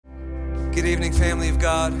Good evening, family of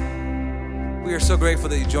God. We are so grateful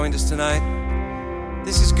that you joined us tonight.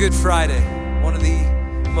 This is Good Friday, one of the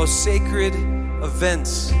most sacred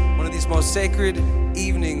events, one of these most sacred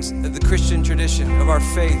evenings of the Christian tradition, of our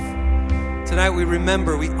faith. Tonight we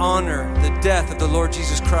remember, we honor the death of the Lord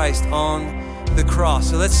Jesus Christ on the cross.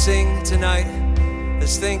 So let's sing tonight.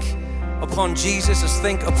 Let's think upon Jesus. Let's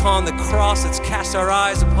think upon the cross. Let's cast our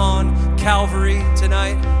eyes upon Calvary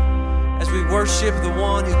tonight as we worship the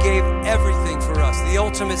one who gave everything for us, the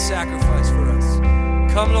ultimate sacrifice for us.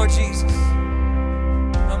 Come, Lord Jesus.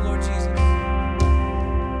 Come, Lord Jesus.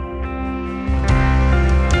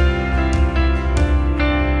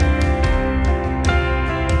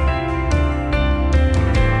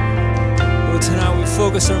 Lord, tonight we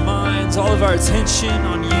focus our minds, all of our attention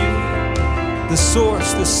on you, the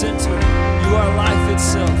source, the center. You are life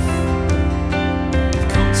itself. We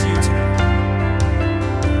come to you tonight.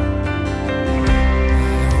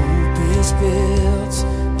 Built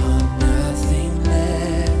on nothing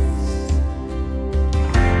less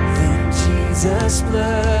than Jesus'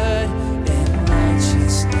 blood and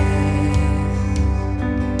righteousness.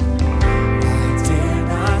 I dare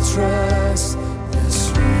not trust the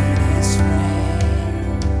sweetest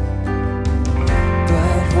frame,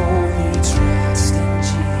 but wholly trust in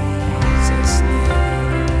Jesus'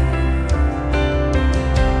 name.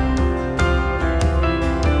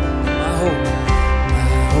 My hope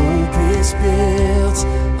is built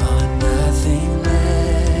on nothing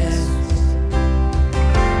less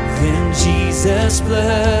than Jesus'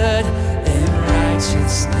 blood and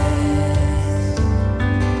righteousness.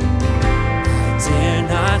 I dare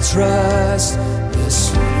not trust the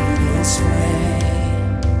sweetest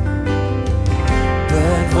frame,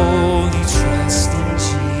 but wholly trust in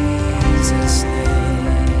Jesus' name.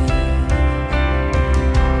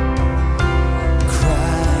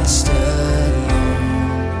 Christ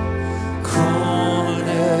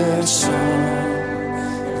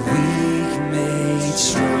weak made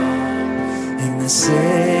strong in the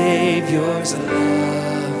Savior's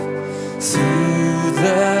love. Through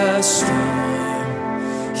the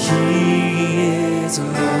storm, He is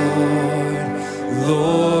Lord,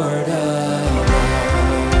 Lord of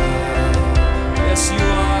all. Yes, you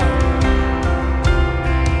are.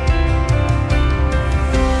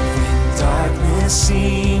 When darkness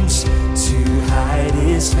seems to hide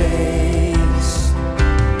His face,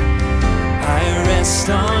 I rest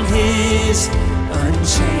on His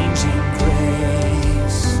unchanging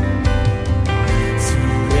grace.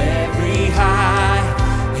 Through every high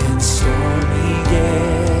and stormy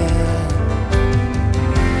gale,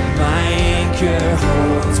 my anchor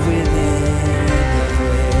holds within the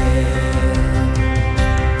veil.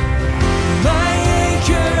 My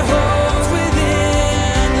anchor holds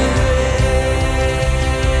within the veil.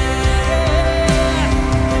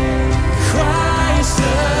 Christ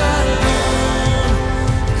alone,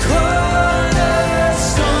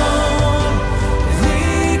 cornerstone,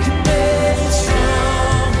 weak made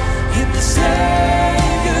strong in the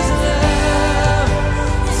Savior's love.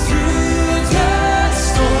 Through the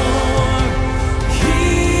storm,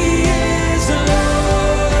 He is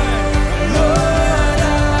Lord, Lord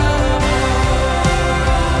of all.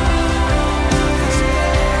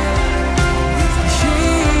 He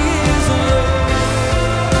is Lord.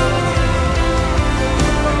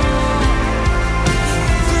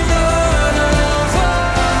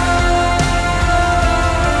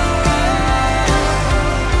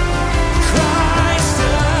 Christ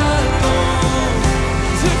alone,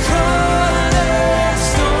 the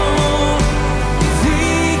cornerstone,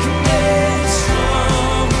 weak made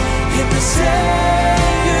strong in the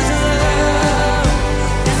Savior's love.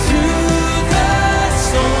 Through the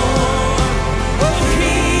storm, oh,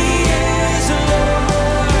 He is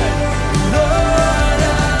Lord, Lord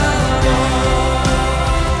of all.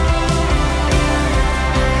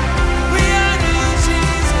 We honor you,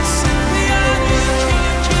 Jesus. We honor you, King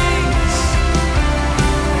of Kings.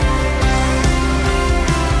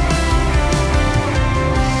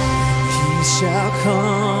 He shall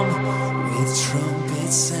come with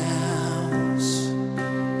trumpet sounds.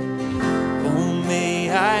 Oh, may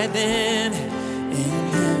I then in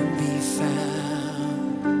Him be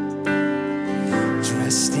found,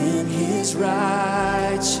 dressed in His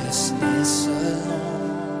righteousness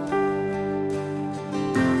alone,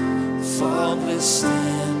 faultless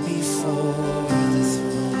stand before the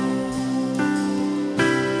throne,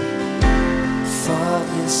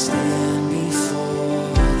 faultless stand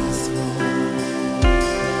before the throne,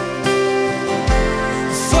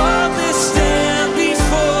 faultless stand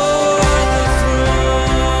before the throne.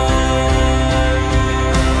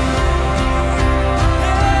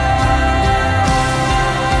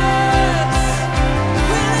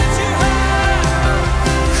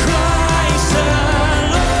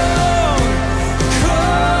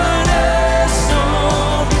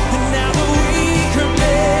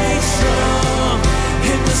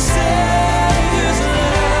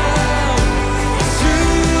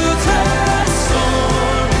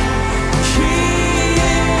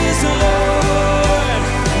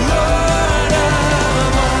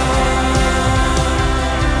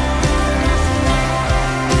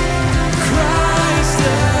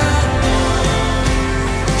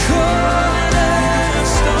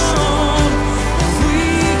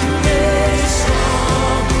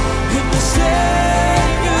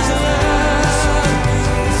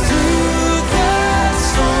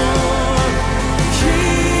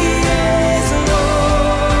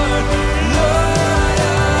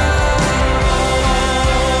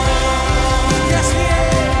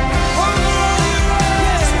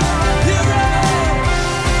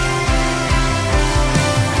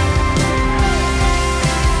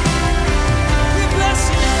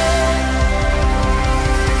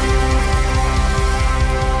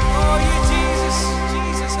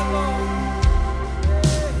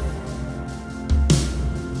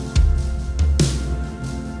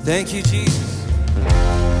 Thank you, Jesus.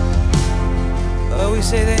 Oh, we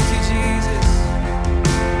say thank you, Jesus.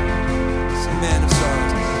 Say, man of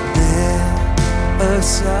sorrows. Man of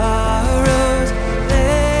sorrows,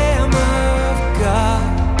 Lamb of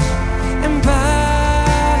God, and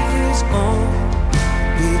by his own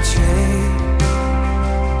betrayed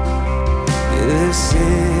the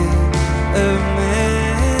sin of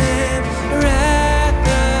man, wrath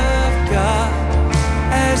of God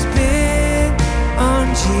has been on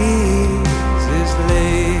Jesus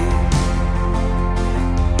laid.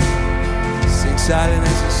 Sing silent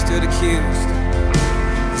as he stood accused,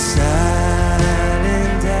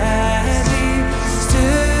 silent as he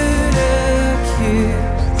stood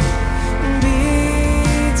accused,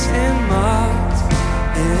 beaten, mocked,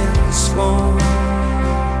 and scorned.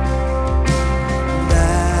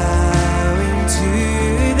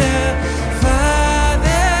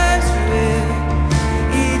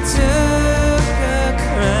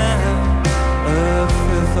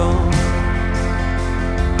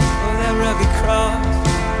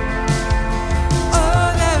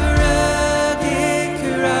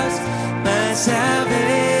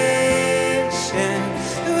 Salvation,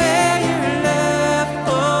 where your love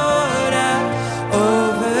poured out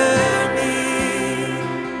over me,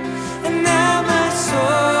 and now my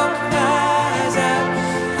soul cries out,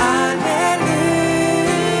 hallelujah,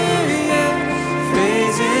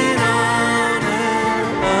 praise and honor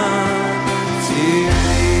unto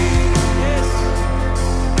thee. Yes.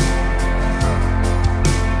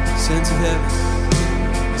 Sent of heaven,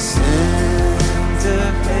 sent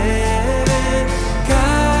of heaven,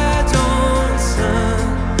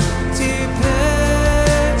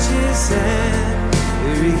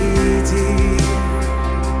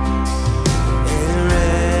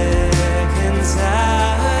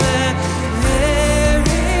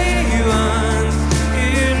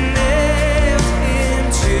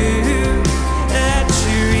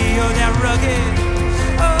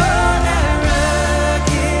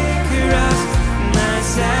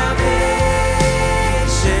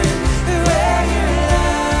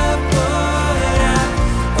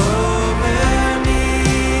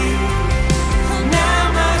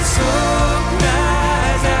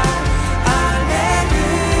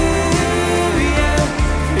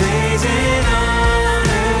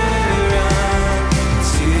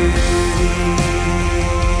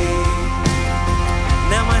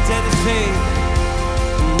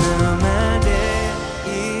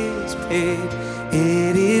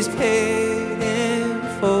 it is paid in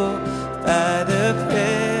full by the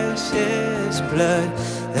precious blood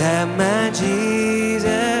that my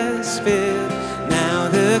Jesus spilled. Now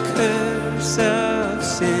the curse of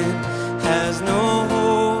sin has no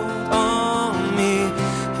hold on me,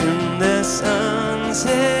 and the Son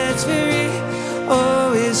sets free,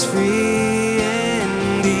 oh, is free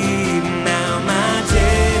indeed. Now my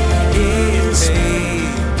debt is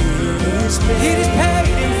paid. It is paid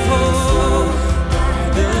in full.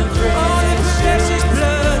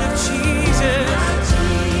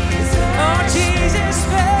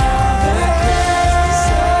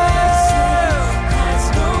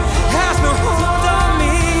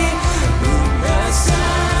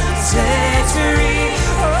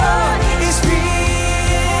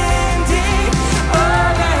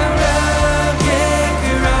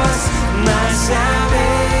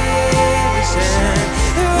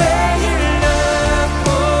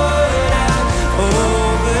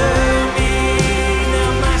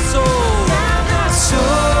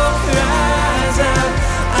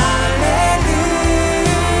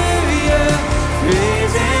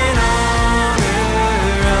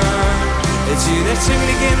 Let's sing it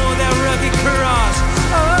again, oh, that rugged cross.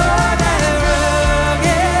 Oh, that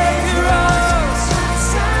rugged cross.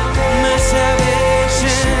 My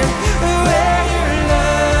salvation, where your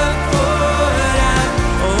love poured out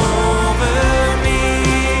over me.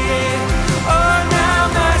 Oh,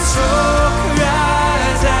 now my soul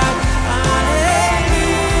cries out, hallelujah.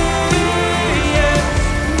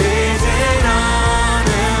 Praise and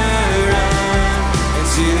honor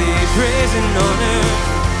unto thee. Praise and honor.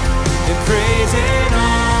 And praise and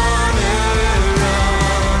honor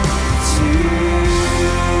unto thee.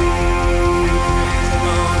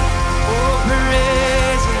 Oh,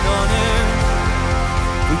 praise and honor.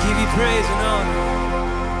 We give you praise and honor.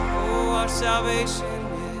 Oh, our salvation,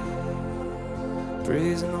 yeah.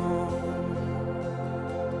 Praise and honor.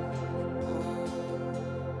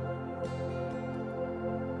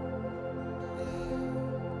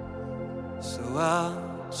 So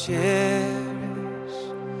I'll cherish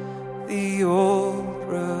the old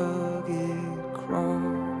rugged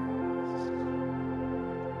cross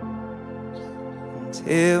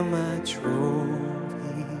until my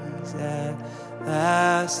trophy is at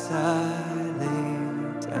last I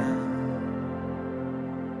lay down,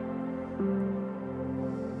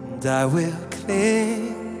 and I will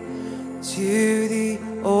cling to the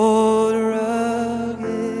old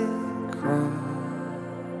rugged cross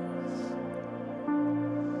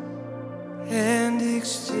and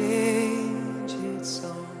exchange it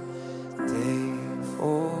someday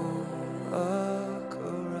for a crown.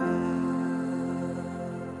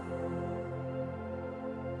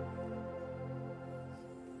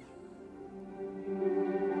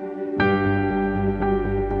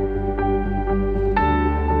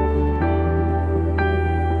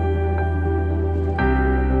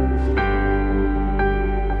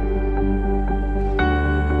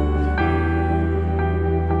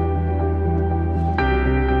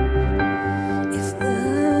 If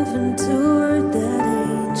love endured that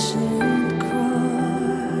ancient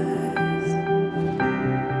cross,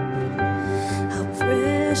 how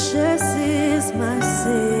precious is my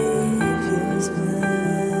Savior's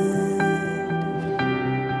blood.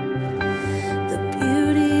 The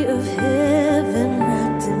beauty of heaven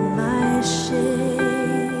wrapped in my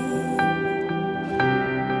shame,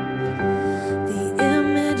 the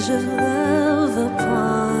image of love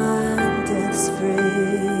upon death's frame.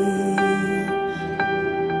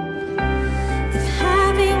 If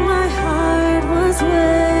having my heart was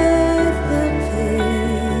worth the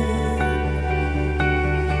pain,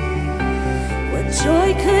 what joy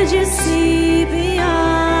could you see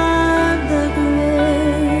beyond the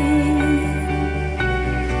grave?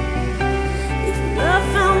 If love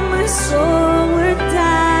found my soul worth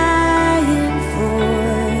dying for,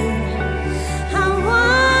 how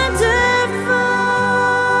wonderful,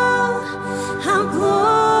 how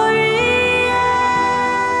glorious,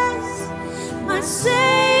 my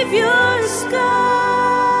Savior's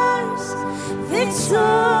scars,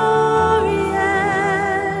 victorious,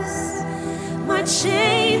 my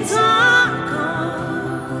chains are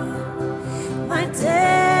gone, my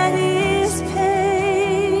debt is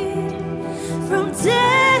paid, from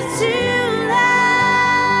death to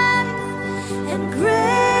life and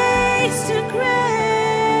grace to grace.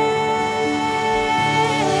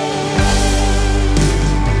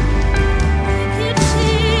 Thank you,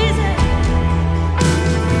 Jesus.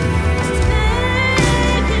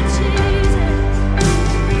 Thank you, Jesus.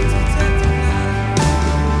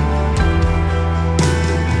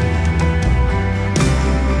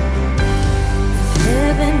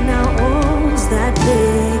 Heaven now owns that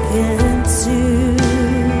vacant tomb.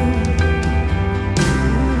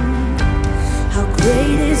 How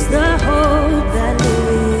great is the hope that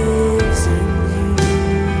lives in you.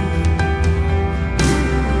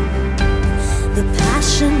 The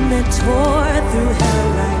passion that tore through hell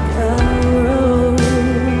like a rose.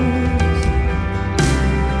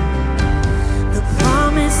 The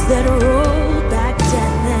promise that rolled back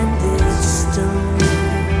death and its stone.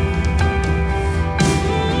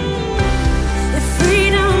 If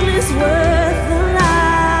freedom is worth the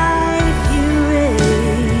life you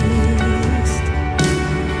raised,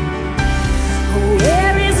 oh,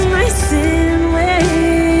 where is my sin? Where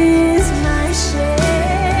is my shame?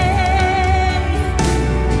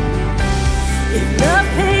 If love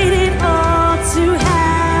paid it all to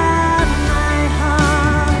have my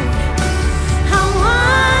heart, how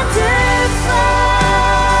wonderful,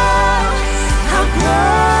 how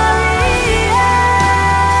glorious,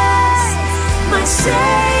 my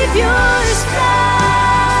Savior's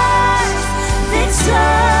cross, victorious,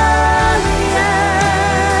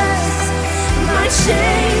 my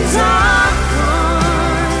chains are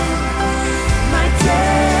gone, my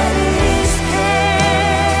debt is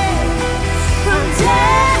paid, from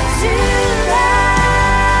death to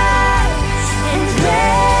life and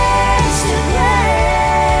grace to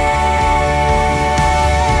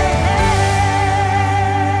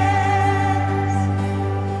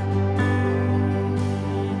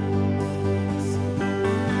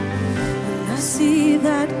When I see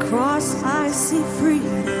that cross, I see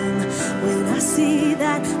freedom. When I see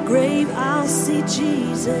that grave, I'll see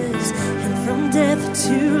Jesus. And from death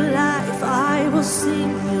to life, I will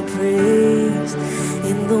sing your praise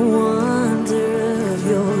in the wonder of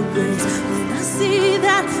your grace. When I see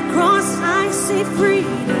that cross, I see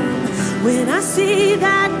freedom. When I see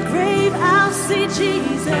that grave, I'll see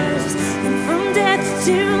Jesus. And from death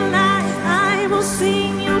to life, I will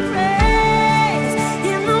sing your praise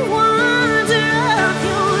in the wonder of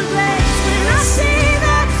your grace. When I see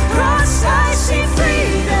that cross, I see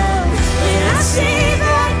freedom. When I see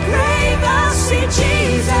that grave, I'll see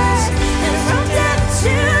Jesus. And from death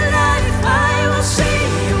to life, I will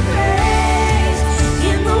sing your praise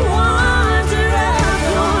in the wonder of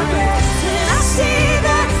your grace. When I see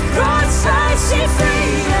that cross,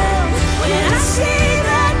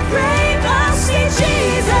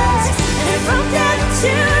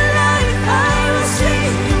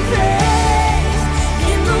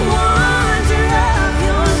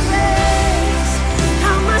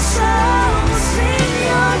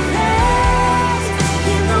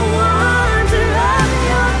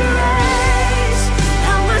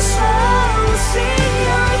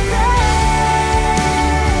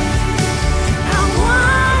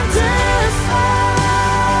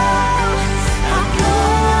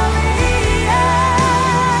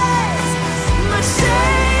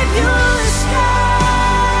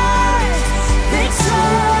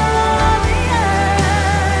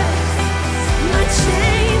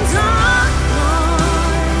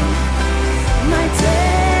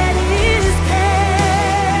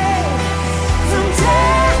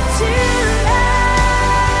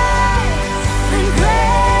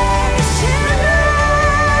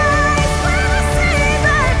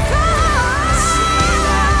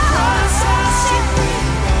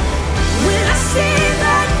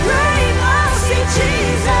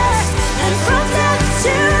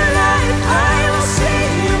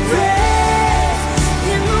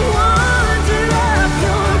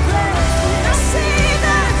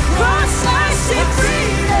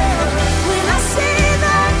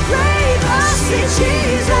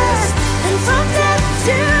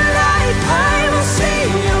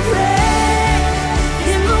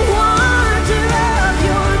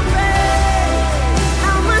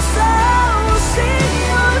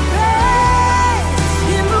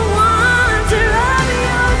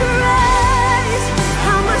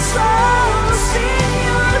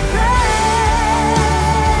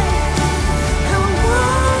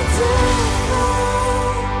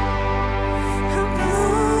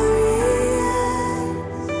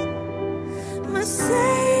 my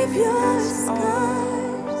Savior's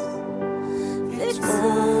scars, victorious.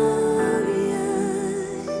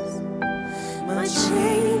 My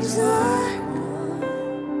chains are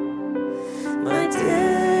gone, my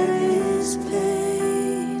debt is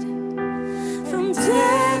paid. From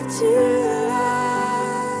death to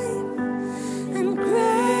life and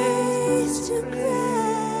grace to grace.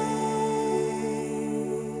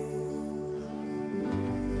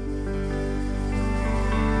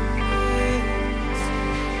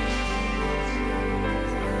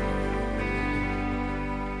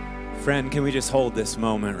 Friend, can we just hold this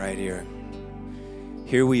moment right here?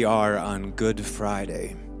 Here we are on Good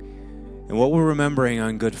Friday. And what we're remembering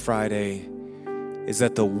on Good Friday is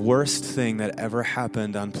that the worst thing that ever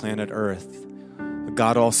happened on planet Earth,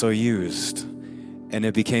 God also used, and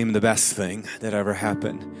it became the best thing that ever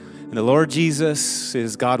happened. And the Lord Jesus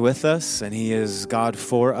is God with us, and He is God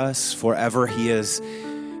for us forever. He's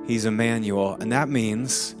Emmanuel. And that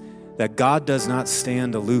means that God does not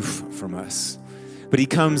stand aloof from us, but He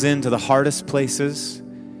comes into the hardest places.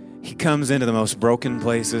 He comes into the most broken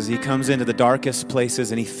places. He comes into the darkest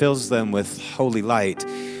places, and He fills them with holy light.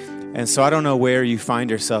 And so I don't know where you find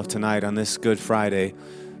yourself tonight on this Good Friday,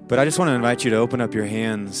 but I just want to invite you to open up your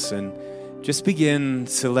hands and just begin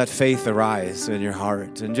to let faith arise in your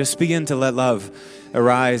heart, and just begin to let love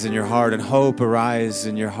arise in your heart, and hope arise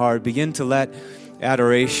in your heart. Begin to let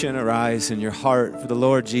adoration arise in your heart for the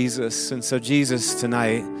Lord Jesus. And so Jesus,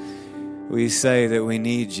 tonight, we say that we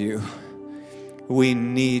need you. We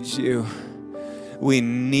need you. We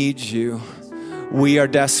need you. We are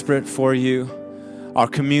desperate for you. Our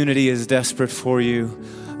community is desperate for you.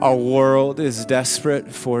 Our world is desperate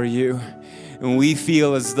for you. And we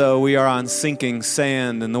feel as though we are on sinking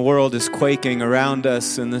sand and the world is quaking around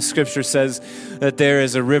us. And the scripture says that there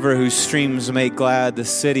is a river whose streams make glad the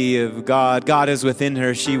city of God. God is within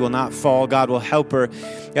her. She will not fall. God will help her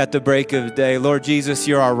at the break of day. Lord Jesus,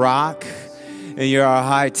 you're our rock, and you're our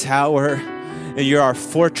high tower, and you're our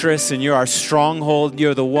fortress, and you're our stronghold.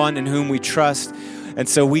 You're the one in whom we trust. And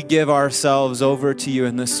so we give ourselves over to you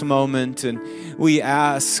in this moment, and we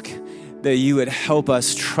ask that you would help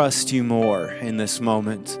us trust you more in this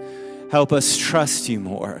moment. Help us trust you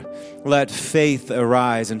more. Let faith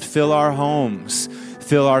arise and fill our homes,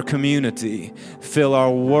 fill our community, fill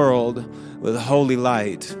our world with holy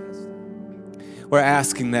light. We're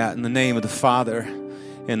asking that in the name of the Father,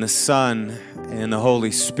 and the Son, and the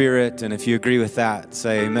Holy Spirit. And if you agree with that,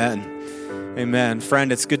 say amen. Amen.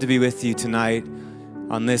 Friend, it's good to be with you tonight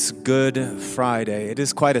on this Good Friday. It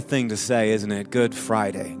is quite a thing to say, isn't it? Good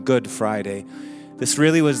Friday. Good Friday. This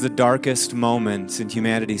really was the darkest moment in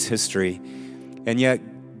humanity's history, and yet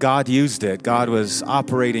God used it. God was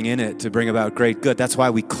operating in it to bring about great good. That's why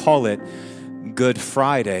we call it Good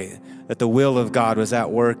Friday, that the will of God was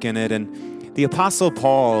at work in it. And the Apostle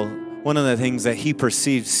Paul, one of the things that he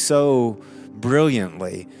perceived so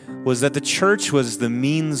brilliantly was that the church was the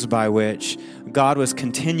means by which God was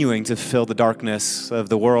continuing to fill the darkness of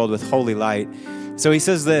the world with holy light. So he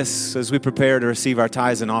says this as we prepare to receive our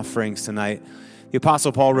tithes and offerings tonight. The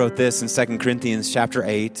Apostle Paul wrote this in 2 Corinthians chapter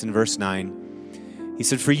 8 and verse 9. He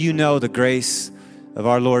said, "For you know the grace of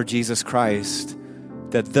our Lord Jesus Christ,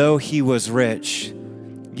 that though he was rich,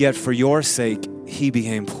 yet for your sake he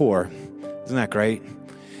became poor." Isn't that great?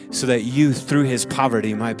 So that you through his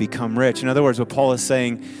poverty might become rich. In other words, what Paul is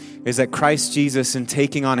saying is that Christ Jesus, in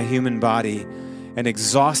taking on a human body and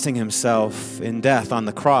exhausting himself in death on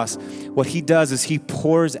the cross, what he does is he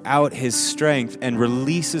pours out his strength and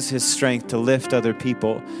releases his strength to lift other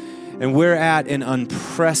people. And we're at an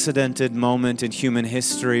unprecedented moment in human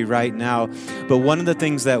history right now. But one of the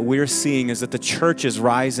things that we're seeing is that the church is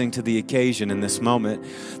rising to the occasion in this moment.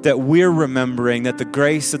 That we're remembering that the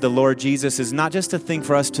grace of the Lord Jesus is not just a thing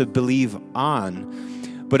for us to believe on,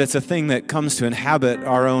 but it's a thing that comes to inhabit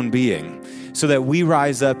our own being. So that we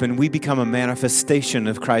rise up and we become a manifestation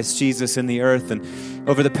of Christ Jesus in the earth. And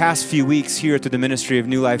over the past few weeks here through the ministry of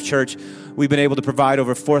New Life Church, we've been able to provide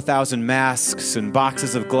over 4,000 masks and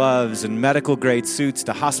boxes of gloves and medical grade suits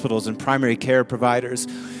to hospitals and primary care providers.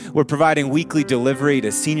 We're providing weekly delivery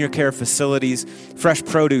to senior care facilities, fresh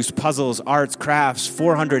produce, puzzles, arts, crafts,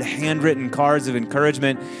 400 handwritten cards of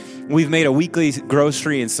encouragement. We've made a weekly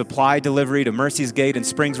grocery and supply delivery to Mercy's Gate and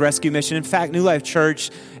Springs Rescue Mission. In fact, New Life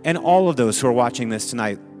Church and all of those who are watching this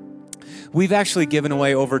tonight, we've actually given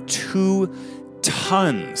away over 2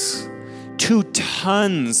 tons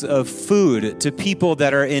of food to people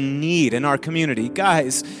that are in need in our community.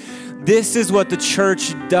 Guys, This is what the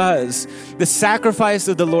church does. The sacrifice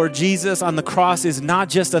of the Lord Jesus on the cross is not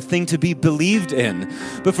just a thing to be believed in,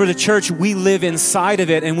 but for the church, we live inside of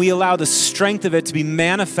it and we allow the strength of it to be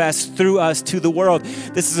manifest through us to the world.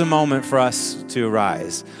 This is a moment for us to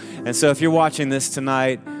arise. And so if you're watching this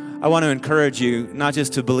tonight, I want to encourage you not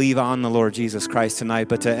just to believe on the Lord Jesus Christ tonight,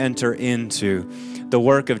 but to enter into the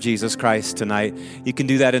work of Jesus Christ tonight. You can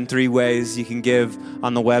do that in 3 ways. You can give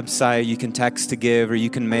on the website, you can text to give, or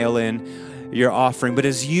you can mail in your offering. But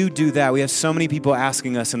as you do that, we have so many people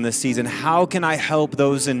asking us in this season, how can I help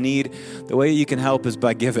those in need? The way you can help is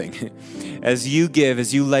by giving. As you give,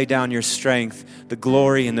 as you lay down your strength, the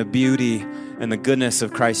glory and the beauty and the goodness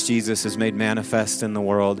of Christ Jesus is made manifest in the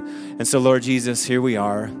world. And so, Lord Jesus, here we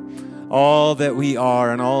are. All that we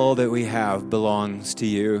are and all that we have belongs to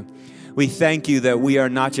you. We thank you that we are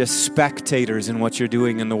not just spectators in what you're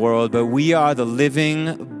doing in the world, but we are the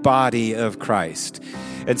living body of Christ.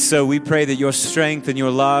 And so we pray that your strength and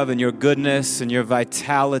your love and your goodness and your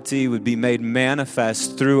vitality would be made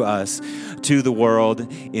manifest through us to the world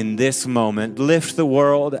in this moment. Lift the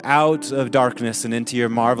world out of darkness and into your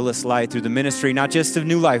marvelous light through the ministry, not just of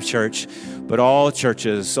New Life Church, but all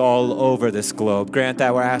churches all over this globe. Grant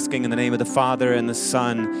that, we're asking in the name of the Father and the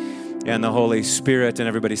Son and the Holy Spirit. And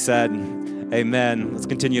everybody said, amen. Let's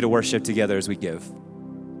continue to worship together as we give.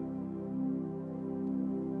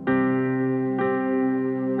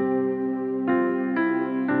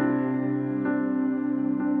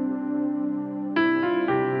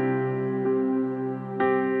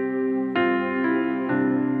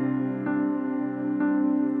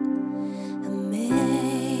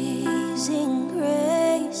 Amazing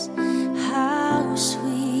grace, how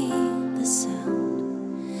sweet the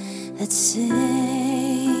sound that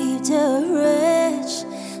saved a wretch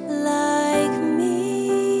like me.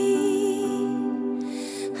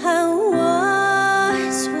 I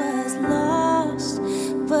once was lost,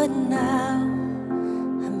 but now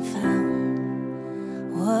I'm found.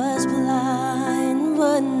 Was blind,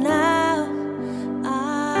 but now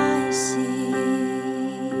I see.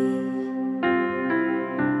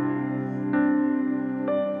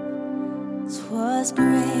 'Twas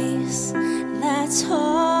grace that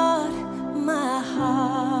taught my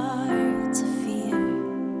heart to fear,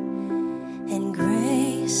 and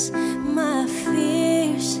grace my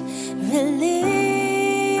fears relieved.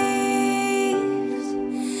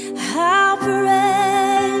 How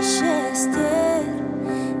precious did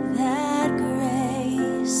that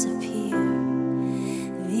grace appear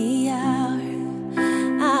the hour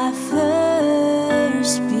I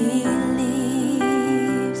first believed.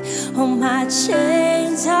 Oh, my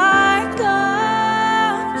chains are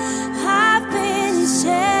gone, I've been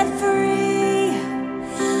set free.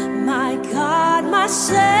 My God, my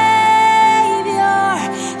Savior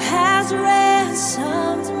has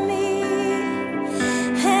ransomed me.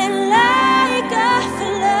 And like a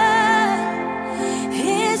flood,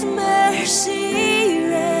 His mercy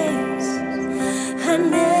reigns,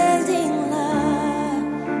 unending love,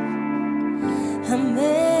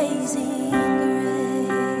 amazing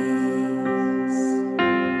grace.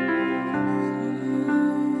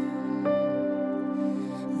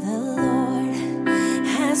 The Lord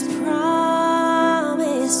has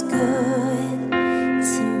promised good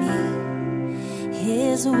to me.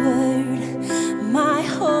 His word my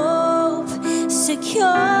hope secures.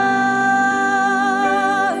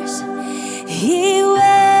 He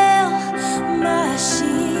will my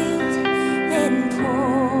shield and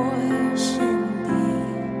portion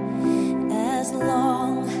be, as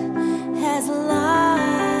long as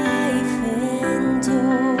life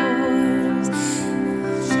endures.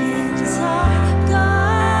 Chains are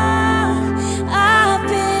gone, I've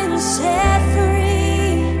been set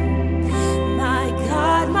free. My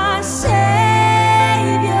God, my Savior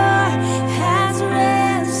has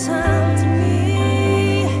ransomed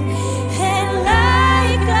me. And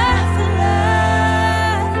like a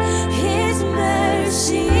flood, His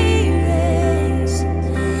mercy reigns,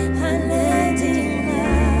 unending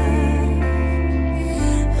love,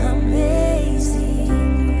 amazing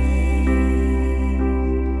grace.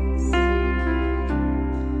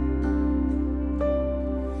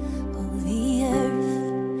 Oh, the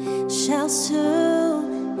earth shall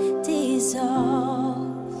soon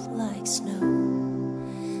dissolve like snow.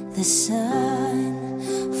 The sun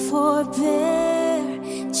forbear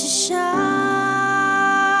to shine,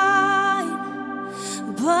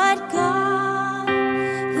 but God,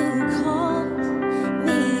 who called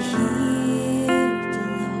me here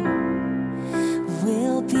below,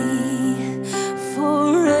 will be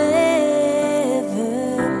forever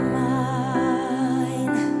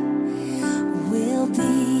mine, will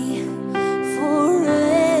be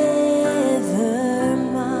forever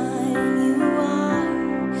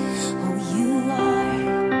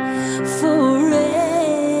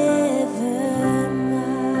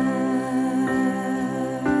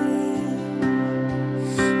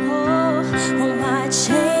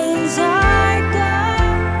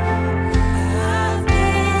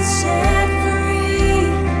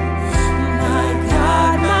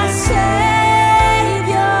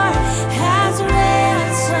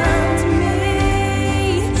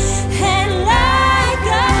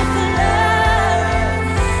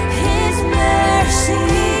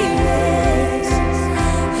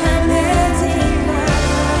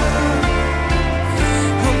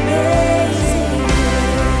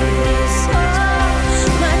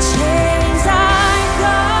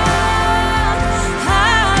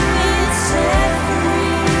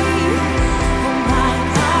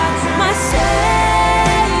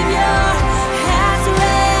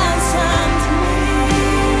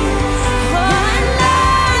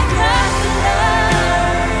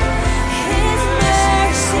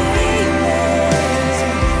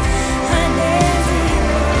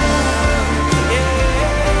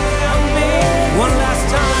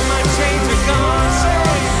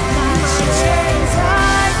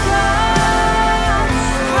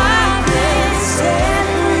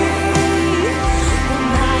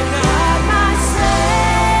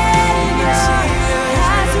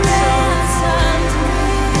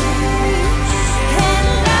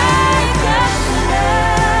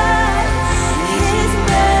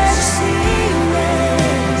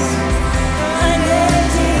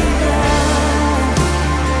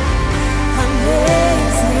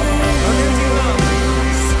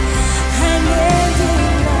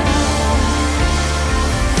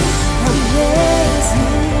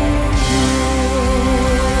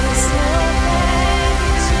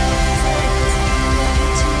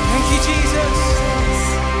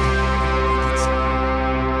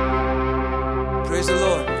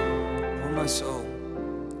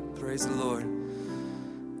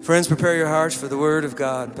Friends, prepare your hearts for the Word of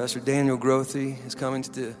God. Pastor Daniel Grothy is coming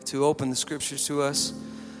to open the Scriptures to us.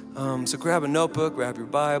 So grab a notebook, grab your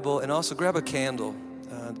Bible, and also grab a candle.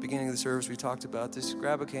 At the beginning of the service, we talked about this.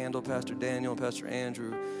 Grab a candle. Pastor Daniel and Pastor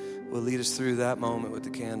Andrew will lead us through that moment with the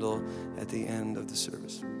candle at the end of the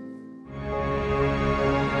service.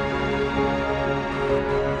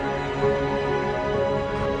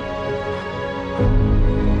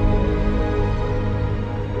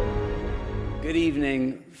 Good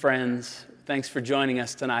evening, friends. Thanks for joining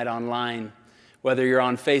us tonight online. Whether you're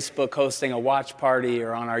on Facebook hosting a watch party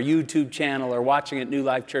or on our YouTube channel or watching at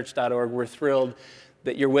newlifechurch.org, we're thrilled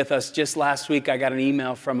that you're with us. Just last week, I got an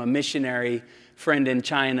email from a missionary friend in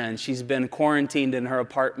China, and she's been quarantined in her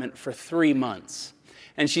apartment for 3 months.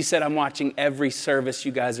 And she said, I'm watching every service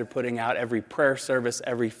you guys are putting out, every prayer service,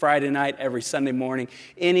 every Friday night, every Sunday morning.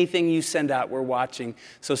 Anything you send out, we're watching.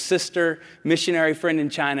 So sister, missionary friend in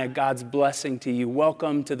China, God's blessing to you.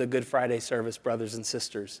 Welcome to the Good Friday service, brothers and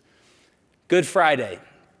sisters. Good Friday.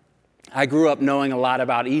 I grew up knowing a lot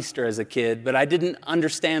about Easter as a kid, but I didn't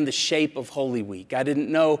understand the shape of Holy Week. I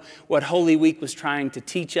didn't know what Holy Week was trying to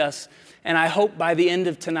teach us. And I hope by the end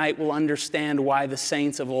of tonight we'll understand why the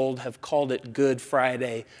saints of old have called it Good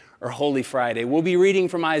Friday or Holy Friday. We'll be reading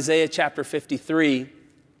from Isaiah chapter 53.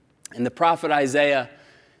 And the prophet Isaiah,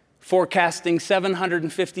 forecasting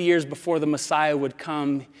 750 years before the Messiah would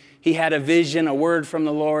come, he had a vision, a word from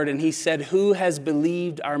the Lord, and he said, "Who has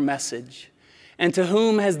believed our message? And to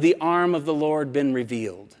whom has the arm of the Lord been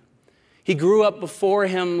revealed?" He grew up before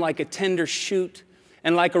him like a tender shoot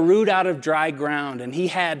and like a root out of dry ground, and he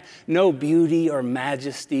had no beauty or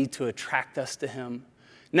majesty to attract us to him,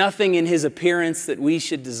 nothing in his appearance that we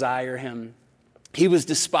should desire him. He was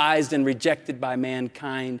despised and rejected by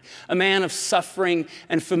mankind, a man of suffering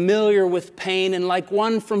and familiar with pain, and like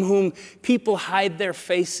one from whom people hide their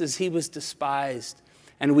faces, he was despised,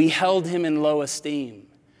 and we held him in low esteem.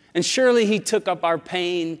 And surely he took up our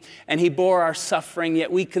pain and he bore our suffering,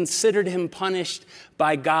 yet we considered him punished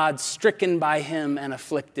by God, stricken by him and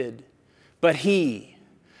afflicted. But he,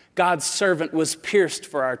 God's servant, was pierced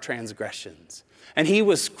for our transgressions, and he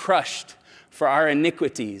was crushed for our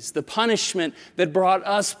iniquities. The punishment that brought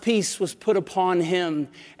us peace was put upon him,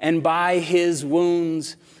 and by his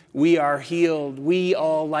wounds we are healed. We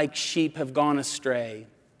all like sheep have gone astray,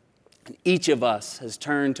 and each of us has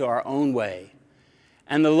turned to our own way.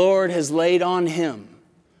 And the Lord has laid on him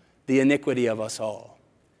the iniquity of us all.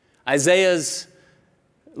 Isaiah's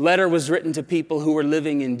letter was written to people who were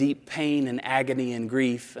living in deep pain and agony and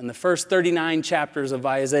grief. And the first 39 chapters of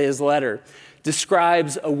Isaiah's letter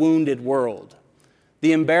describes a wounded world,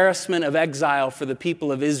 the embarrassment of exile for the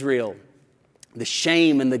people of Israel, the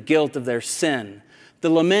shame and the guilt of their sin, the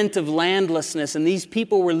lament of landlessness, and these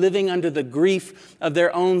people were living under the grief of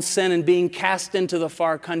their own sin and being cast into the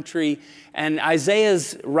far country. And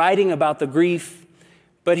Isaiah's writing about the grief,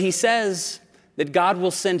 but he says that God will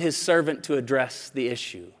send his servant to address the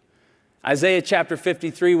issue. Isaiah chapter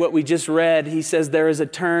 53, what we just read, he says there is a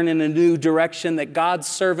turn in a new direction, that God's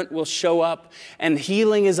servant will show up, and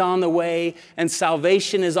healing is on the way, and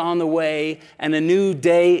salvation is on the way, and a new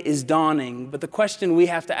day is dawning. But the question we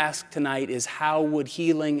have to ask tonight is, how would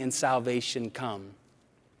healing and salvation come?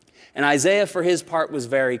 And Isaiah, for his part, was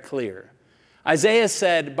very clear. Isaiah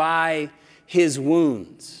said, by his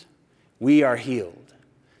wounds we are healed.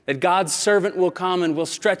 That God's servant will come and will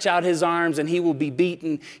stretch out his arms, and he will be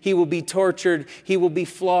beaten, he will be tortured, he will be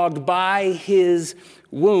flogged. By his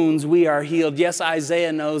wounds we are healed. Yes,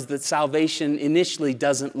 Isaiah knows that salvation initially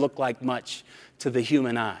doesn't look like much to the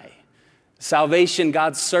human eye. Salvation,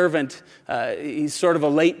 God's servant, he's sort of a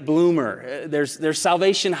late bloomer. There's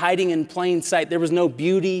salvation hiding in plain sight. There was no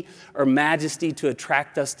beauty or majesty to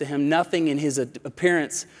attract us to him, nothing in his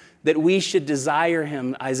appearance that we should desire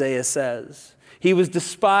him, Isaiah says. He was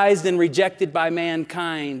despised and rejected by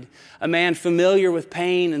mankind, a man familiar with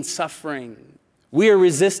pain and suffering. We are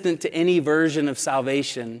resistant to any version of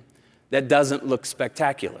salvation that doesn't look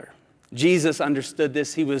spectacular. Jesus understood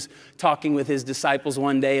this. He was talking with his disciples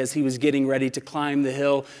one day as he was getting ready to climb the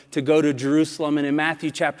hill to go to Jerusalem. And in Matthew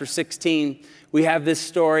chapter 16, we have this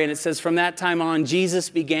story, and it says, from that time on, Jesus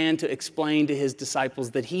began to explain to his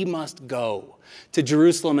disciples that he must go to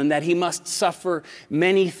Jerusalem and that he must suffer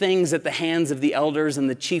many things at the hands of the elders and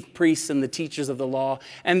the chief priests and the teachers of the law,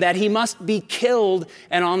 and that he must be killed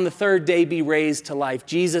and on the third day be raised to life.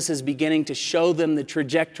 Jesus is beginning to show them the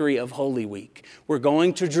trajectory of Holy Week. We're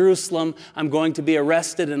going to Jerusalem. I'm going to be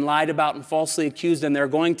arrested and lied about and falsely accused, and they're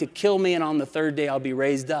going to kill me, and on the third day I'll be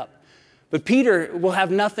raised up. But Peter will have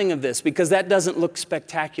nothing of this because that doesn't look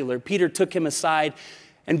spectacular. Peter took him aside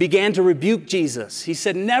and began to rebuke Jesus. He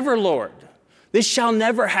said, "Never, Lord. This shall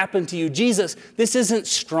never happen to you. Jesus, this isn't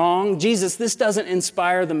strong. Jesus, this doesn't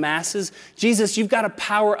inspire the masses. Jesus, you've got to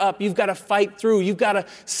power up. You've got to fight through. You've got to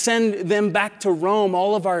send them back to Rome,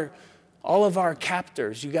 all of our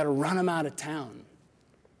captors. You've got to run them out of town.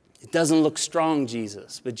 It doesn't look strong,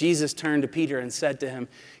 Jesus. But Jesus turned to Peter and said to him,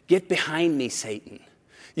 "Get behind me, Satan.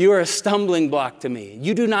 You are a stumbling block to me.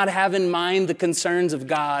 You do not have in mind the concerns of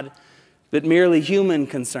God, but merely human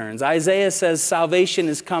concerns." Isaiah says salvation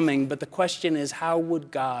is coming, but the question is, how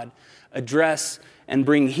would God address and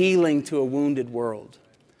bring healing to a wounded world?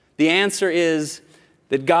 The answer is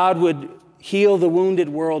that God would heal the wounded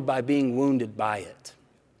world by being wounded by it.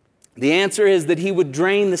 The answer is that he would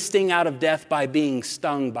drain the sting out of death by being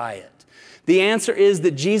stung by it. The answer is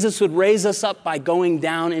that Jesus would raise us up by going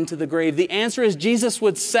down into the grave. The answer is Jesus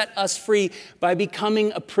would set us free by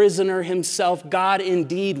becoming a prisoner himself. God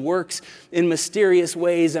indeed works in mysterious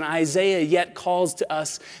ways, and Isaiah yet calls to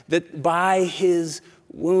us that by his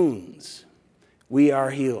wounds we are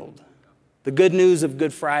healed. The good news of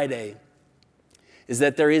Good Friday is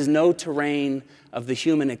that there is no terrain of the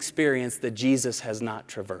human experience that Jesus has not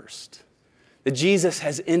traversed. That Jesus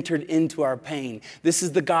has entered into our pain. This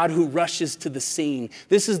is the God who rushes to the scene.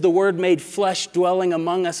 This is the Word made flesh dwelling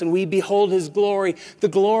among us, and we behold his glory. The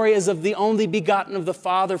glory is of the only begotten of the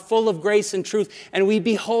Father, full of grace and truth. And we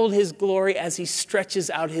behold his glory as he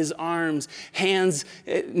stretches out his arms, hands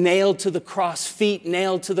nailed to the cross, feet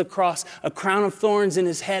nailed to the cross, a crown of thorns in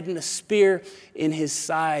his head and a spear in his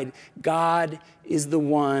side. God is the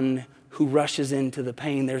one who rushes into the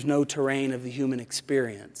pain. There's no terrain of the human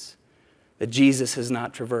experience that Jesus has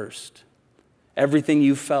not traversed. Everything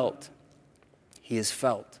you felt, he has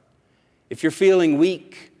felt. If you're feeling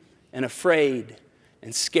weak and afraid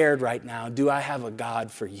and scared right now, do I have a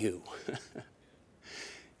God for you?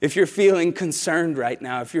 If you're feeling concerned right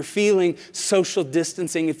now, if you're feeling social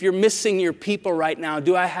distancing, if you're missing your people right now,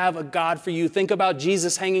 do I have a God for you? Think about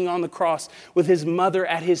Jesus hanging on the cross with his mother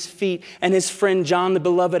at his feet and his friend John the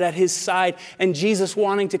Beloved at his side, and Jesus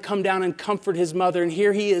wanting to come down and comfort his mother. And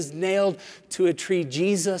here he is nailed to a tree.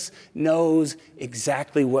 Jesus knows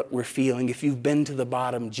exactly what we're feeling. If you've been to the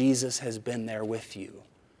bottom, Jesus has been there with you.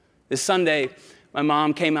 This Sunday, my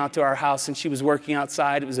mom came out to our house and she was working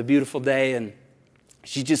outside. It was a beautiful day, and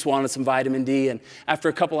she just wanted some vitamin D, and after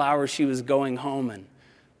a couple hours, she was going home, and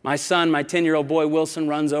my son, my 10-year-old boy, Wilson,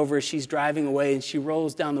 runs over as she's driving away, and she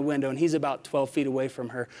rolls down the window, and he's about 12 feet away from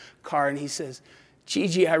her car, and he says,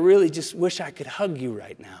 "Gigi, I really just wish I could hug you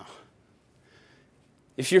right now."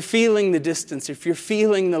 If you're feeling the distance, if you're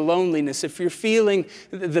feeling the loneliness, if you're feeling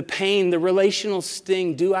the pain, the relational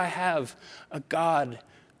sting, do I have a God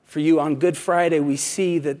for you? On Good Friday, we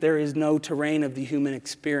see that there is no terrain of the human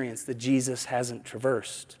experience that Jesus hasn't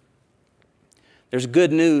traversed. There's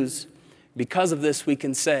good news. Because of this, we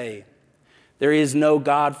can say there is no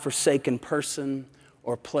God-forsaken person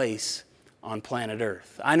or place on planet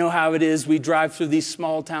Earth. I know how it is. We drive through these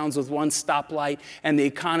small towns with one stoplight, and the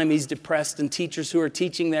economy's depressed, and teachers who are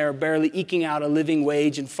teaching there are barely eking out a living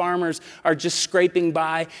wage, and farmers are just scraping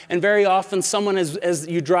by. And very often, someone, as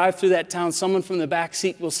you drive through that town, someone from the back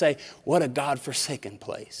seat will say, "What a God-forsaken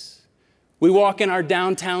place." We walk in our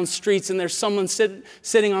downtown streets, and there's someone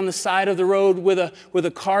sitting on the side of the road with a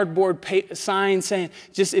cardboard sign saying,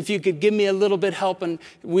 "Just if you could give me a little bit help." And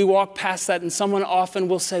we walk past that, and someone often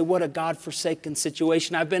will say, "What a God-forsaken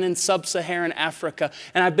situation." I've been in sub-Saharan Africa,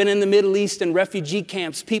 and I've been in the Middle East and refugee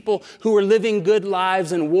camps, people who were living good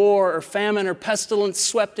lives, and war or famine or pestilence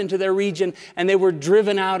swept into their region, and they were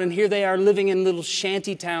driven out, and here they are living in little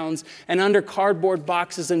shanty towns and under cardboard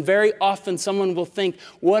boxes. And very often someone will think,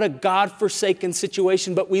 "What a God-forsaken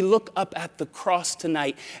situation." But we look up at the cross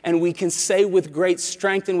tonight, and we can say with great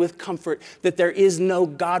strength and with comfort that there is no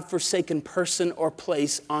God-forsaken person or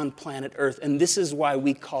place on planet Earth. And this is why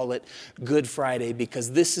we call it Good Friday,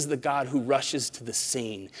 because this is the God who rushes to the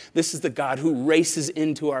scene. This is the God who races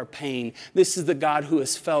into our pain. This is the God who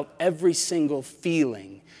has felt every single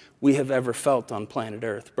feeling we have ever felt on planet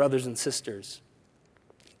Earth. Brothers and sisters,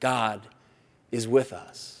 God is with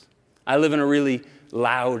us. I live in a really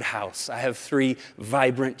loud house. I have 3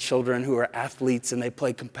 vibrant children who are athletes, and they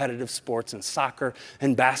play competitive sports and soccer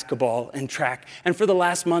and basketball and track. And for the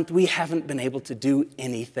last month, we haven't been able to do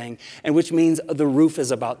anything, and which means the roof is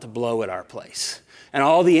about to blow at our place. And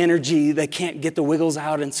all the energy, they can't get the wiggles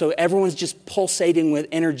out. And so everyone's just pulsating with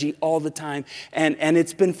energy all the time. And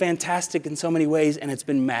it's been fantastic in so many ways, and it's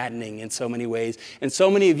been maddening in so many ways. And so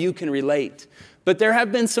many of you can relate. But there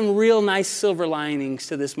have been some real nice silver linings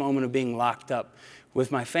to this moment of being locked up with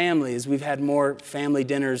my family, as we've had more family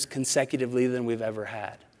dinners consecutively than we've ever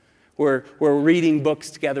had. We're reading books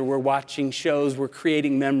together. We're watching shows. We're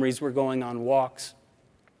creating memories. We're going on walks.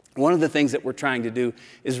 One of the things that we're trying to do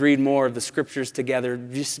is read more of the scriptures together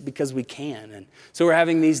just because we can. And so we're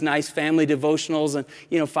having these nice family devotionals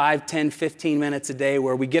and, 5, 10, 15 minutes a day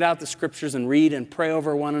where we get out the scriptures and read and pray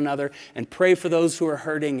over one another and pray for those who are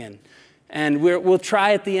hurting. And we'll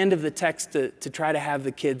try at the end of the text to try to have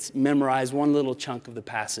the kids memorize one little chunk of the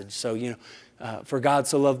passage. So, for God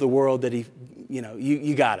so loved the world that he,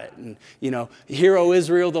 you got it. And, hear, O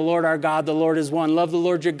Israel, the Lord our God, the Lord is one. Love the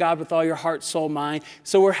Lord your God with all your heart, soul, mind.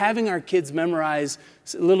 So we're having our kids memorize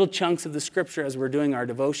little chunks of the scripture as we're doing our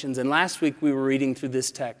devotions. And last week we were reading through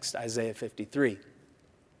this text, Isaiah 53.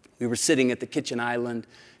 We were sitting at the kitchen island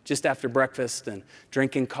just after breakfast and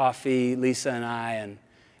drinking coffee, Lisa and I, and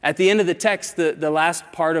at the end of the text, the last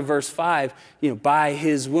part of verse 5, by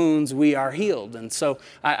his wounds we are healed. And so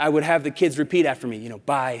I would have the kids repeat after me,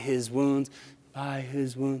 by his wounds,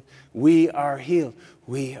 we are healed.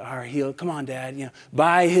 We are healed. Come on, Dad.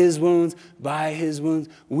 By his wounds,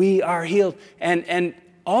 we are healed. And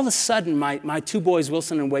all of a sudden, my two boys,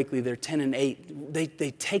 Wilson and Wakely, they're 10 and 8, they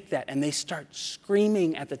take that and they start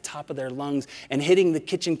screaming at the top of their lungs and hitting the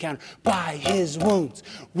kitchen counter. By his wounds,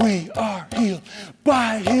 we are healed.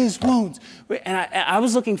 By his wounds. And I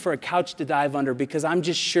was looking for a couch to dive under because I'm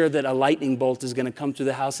just sure that a lightning bolt is going to come through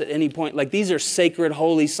the house at any point. Like, these are sacred,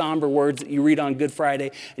 holy, somber words that you read on Good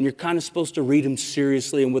Friday, and you're kind of supposed to read them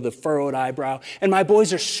seriously and with a furrowed eyebrow. And my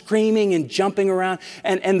boys are screaming and jumping around,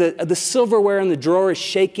 and the silverware in the drawer is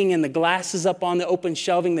shaking, and the glasses up on the open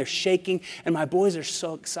shelving, they're shaking, and my boys are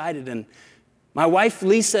so excited. And my wife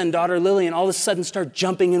Lisa and daughter Lillian all of a sudden start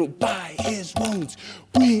jumping in. By his wounds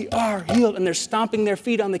we are healed. And they're stomping their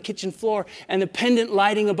feet on the kitchen floor, and the pendant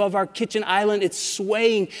lighting above our kitchen island, it's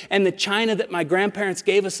swaying, and the china that my grandparents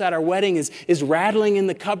gave us at our wedding is rattling in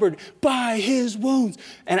the cupboard. By his wounds.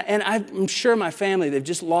 And I'm sure my family, they've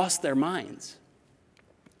just lost their minds.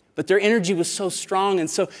 But their energy was so strong, and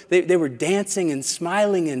so they were dancing and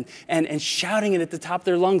smiling and shouting it at the top of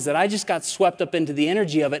their lungs that I just got swept up into the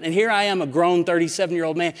energy of it. And here I am, a grown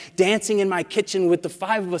 37-year-old man, dancing in my kitchen with the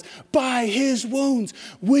 5 of us. By his wounds,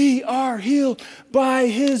 we are healed. By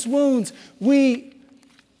his wounds, we...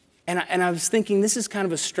 And I was thinking, this is kind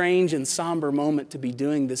of a strange and somber moment to be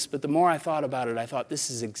doing this, but the more I thought about it, I thought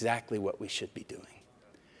this is exactly what we should be doing.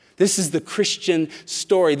 This is the Christian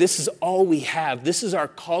story. This is all we have. This is our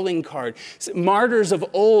calling card. Martyrs of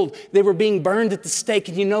old, they were being burned at the stake,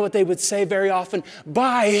 and you know what they would say very often?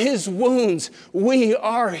 By his wounds, we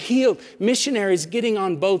are healed. Missionaries getting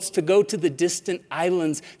on boats to go to the distant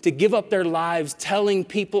islands to give up their lives, telling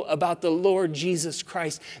people about the Lord Jesus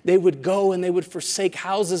Christ. They would go and they would forsake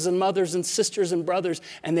houses and mothers and sisters and brothers,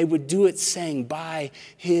 and they would do it saying, by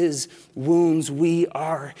his wounds, we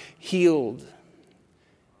are healed.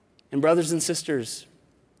 And brothers and sisters,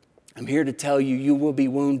 I'm here to tell you, you will be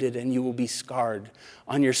wounded and you will be scarred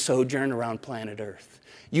on your sojourn around planet Earth.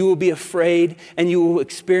 You will be afraid and you will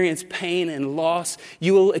experience pain and loss.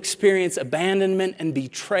 You will experience abandonment and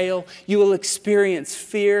betrayal. You will experience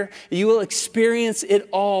fear. You will experience it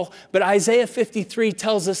all. But Isaiah 53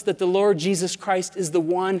 tells us that the Lord Jesus Christ is the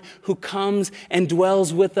one who comes and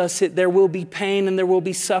dwells with us. There will be pain and there will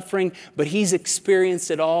be suffering, but he's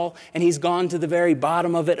experienced it all, and he's gone to the very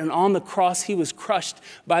bottom of it. And on the cross, he was crushed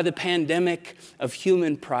by the pandemic of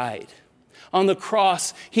human pride. On the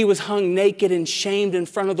cross, he was hung naked and shamed in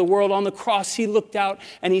front of the world. On the cross, he looked out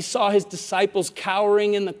and he saw his disciples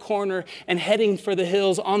cowering in the corner and heading for the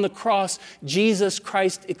hills. On the cross, Jesus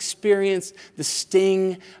Christ experienced the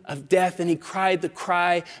sting of death, and he cried the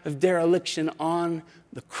cry of dereliction. On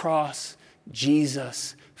the cross,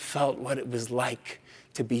 Jesus felt what it was like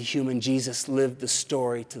to be human. Jesus lived the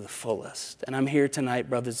story to the fullest. And I'm here tonight,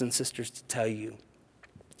 brothers and sisters, to tell you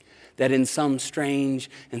that in some strange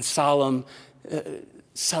and solemn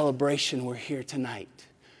celebration, we're here tonight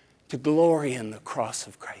to glory in the cross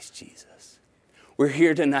of Christ Jesus. We're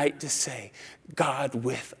here tonight to say, God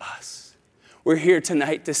with us. We're here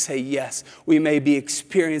tonight to say, yes, we may be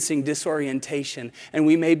experiencing disorientation, and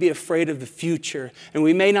we may be afraid of the future, and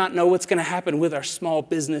we may not know what's going to happen with our small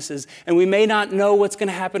businesses, and we may not know what's going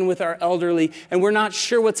to happen with our elderly, and we're not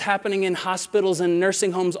sure what's happening in hospitals and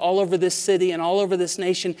nursing homes all over this city and all over this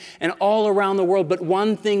nation and all around the world. But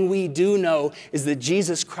one thing we do know is that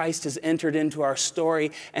Jesus Christ has entered into our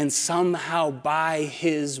story, and somehow by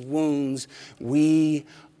his wounds we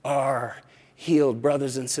are healed.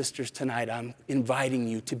 Brothers and sisters, tonight I'm inviting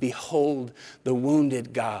you to behold the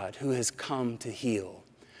wounded God who has come to heal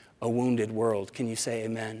a wounded world. Can you say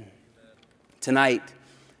amen? Tonight,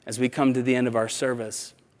 as we come to the end of our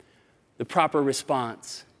service, the proper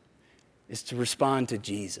response is to respond to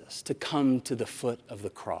Jesus, to come to the foot of the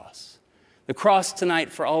cross. The cross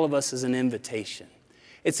tonight for all of us is an invitation.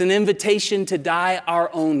 It's an invitation to die our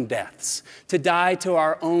own deaths, to die to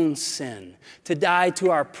our own sin, to die to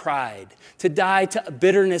our pride, to die to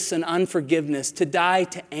bitterness and unforgiveness, to die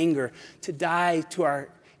to anger, to die to our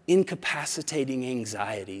incapacitating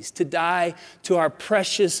anxieties, to die to our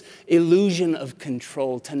precious illusion of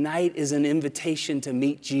control. Tonight is an invitation to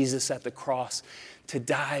meet Jesus at the cross, to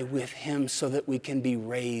die with him so that we can be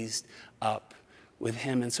raised up with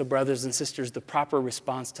him. And so, brothers and sisters, the proper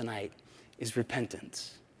response tonight is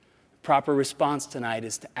repentance. The proper response tonight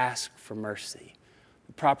is to ask for mercy.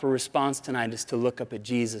 The proper response tonight is to look up at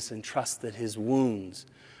Jesus and trust that his wounds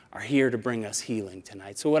are here to bring us healing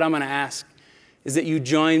tonight. So what I'm going to ask is that you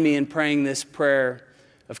join me in praying this prayer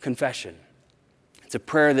of confession. It's a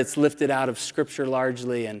prayer that's lifted out of Scripture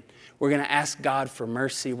largely, and we're going to ask God for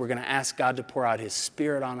mercy. We're going to ask God to pour out his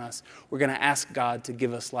Spirit on us. We're going to ask God to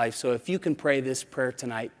give us life. So if you can pray this prayer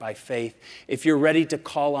tonight by faith, if you're ready to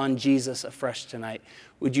call on Jesus afresh tonight,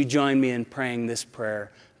 would you join me in praying this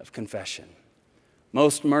prayer of confession?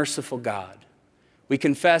 Most merciful God, we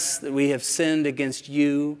confess that we have sinned against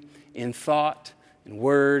you in thought, in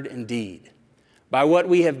word, and deed, by what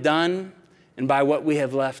we have done and by what we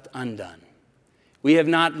have left undone. We have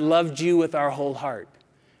not loved you with our whole heart.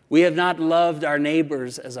 We have not loved our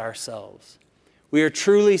neighbors as ourselves. We are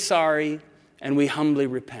truly sorry, and we humbly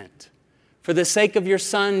repent. For the sake of your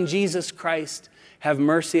Son, Jesus Christ, have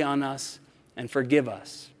mercy on us and forgive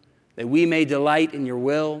us, that we may delight in your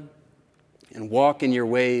will and walk in your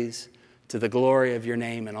ways to the glory of your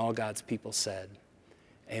name. And all God's people said,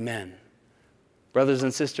 amen. Brothers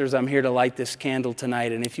and sisters, I'm here to light this candle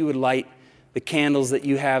tonight, and if you would light the candles that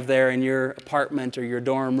you have there in your apartment or your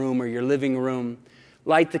dorm room or your living room,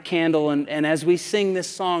 light the candle, and as we sing this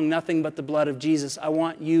song, Nothing But the Blood of Jesus, I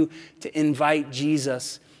want you to invite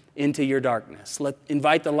Jesus into your darkness.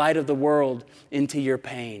 Invite the light of the world into your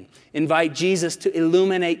pain. Invite Jesus to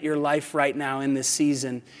illuminate your life right now in this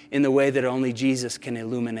season in the way that only Jesus can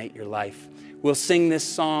illuminate your life. We'll sing this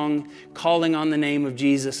song, calling on the name of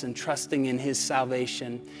Jesus and trusting in his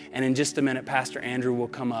salvation. And in just a minute, Pastor Andrew will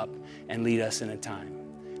come up and lead us in a time.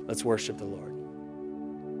 Let's worship the Lord.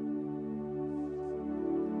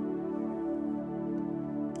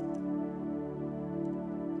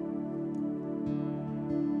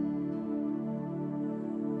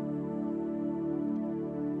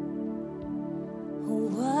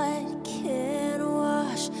 What can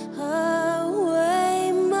wash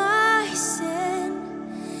away my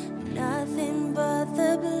sin? Nothing but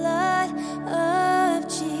the blood of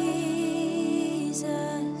Jesus.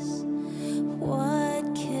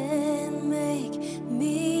 What can make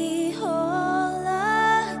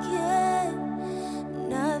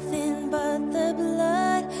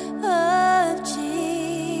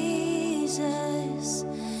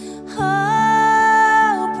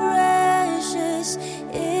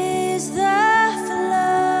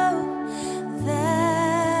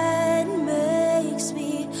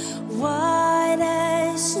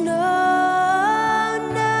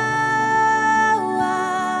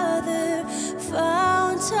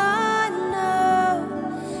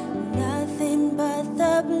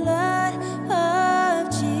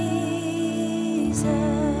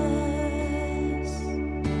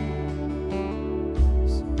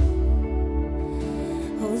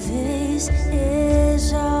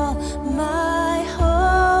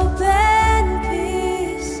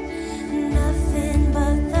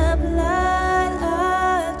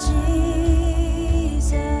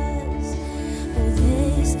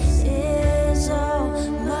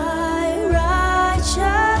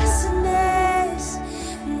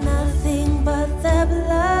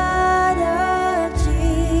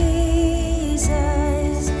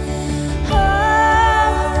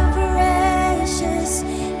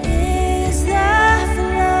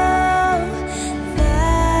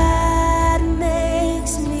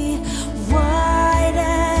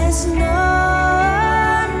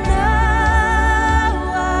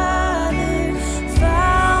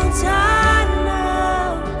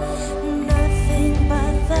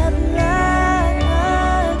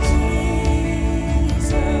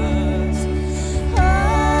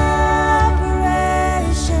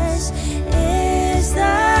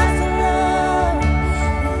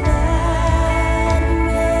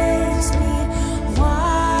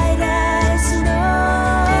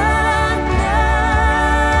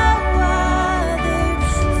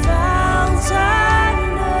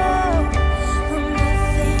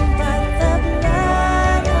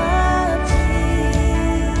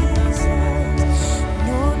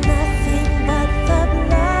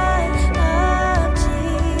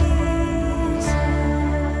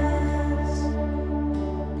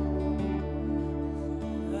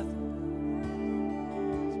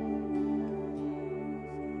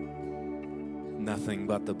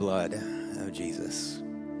but the blood of Jesus.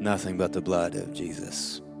 Nothing but the blood of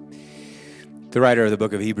Jesus. The writer of the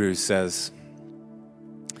book of Hebrews says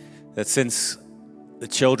that since the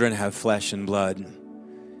children have flesh and blood,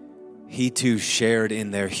 he too shared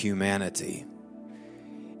in their humanity,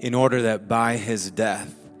 in order that by his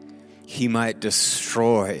death he might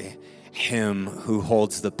destroy him who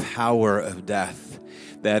holds the power of death,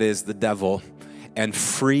 that is the devil, and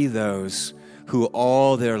free those who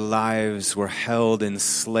all their lives were held in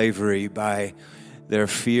slavery by their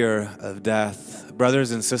fear of death.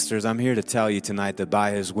 Brothers and sisters, I'm here to tell you tonight that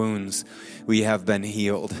by his wounds we have been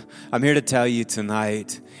healed. I'm here to tell you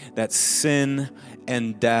tonight that sin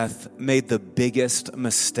and death made the biggest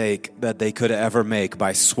mistake that they could ever make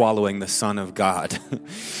by swallowing the Son of God.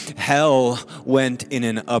 Hell went in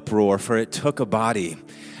an uproar, for it took a body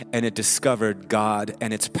and it discovered God,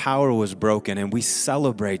 and its power was broken. And we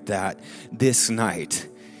celebrate that this night,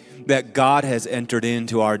 that God has entered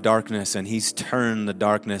into our darkness and he's turned the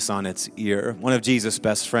darkness on its ear. One of Jesus'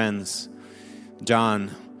 best friends,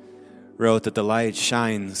 John, wrote that the light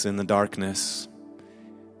shines in the darkness,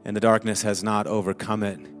 and the darkness has not overcome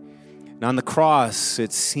it. And on the cross,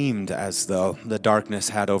 it seemed as though the darkness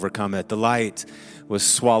had overcome it. The light was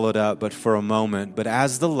swallowed up, but for a moment. But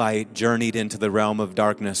as the light journeyed into the realm of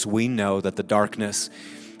darkness, we know that the darkness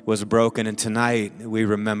was broken. And tonight, we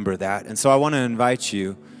remember that. And so I want to invite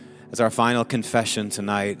you, as our final confession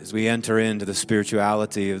tonight, as we enter into the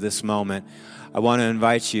spirituality of this moment, I want to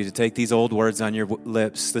invite you to take these old words on your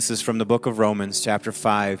lips. This is from the book of Romans, chapter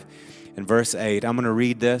 5, and verse 8. I'm going to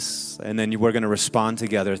read this, and then we're going to respond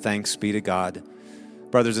together. Thanks be to God.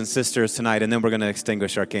 Brothers and sisters, tonight, and then we're going to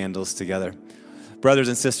extinguish our candles together. Brothers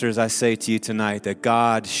and sisters, I say to you tonight that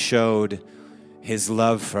God showed his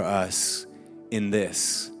love for us in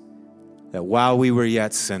this, that while we were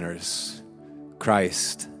yet sinners,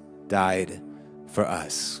 Christ died for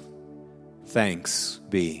us. Thanks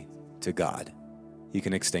be to God. You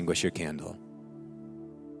can extinguish your candle.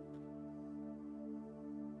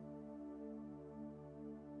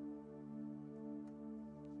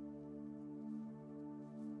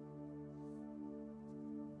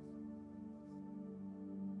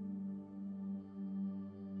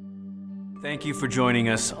 Thank you for joining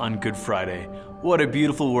us on Good Friday. What a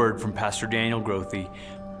beautiful word from Pastor Daniel Grothe.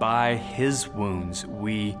 By his wounds,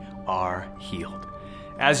 we are healed.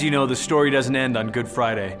 As you know, the story doesn't end on Good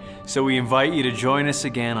Friday, so we invite you to join us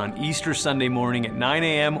again on Easter Sunday morning at 9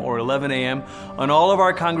 a.m. or 11 a.m. on all of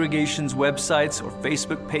our congregation's websites or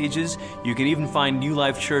Facebook pages. You can even find New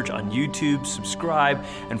Life Church on YouTube. Subscribe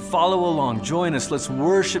and follow along. Join us. Let's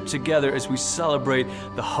worship together as we celebrate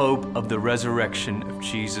the hope of the resurrection of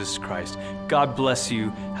Jesus Christ. God bless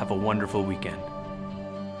you. Have a wonderful weekend.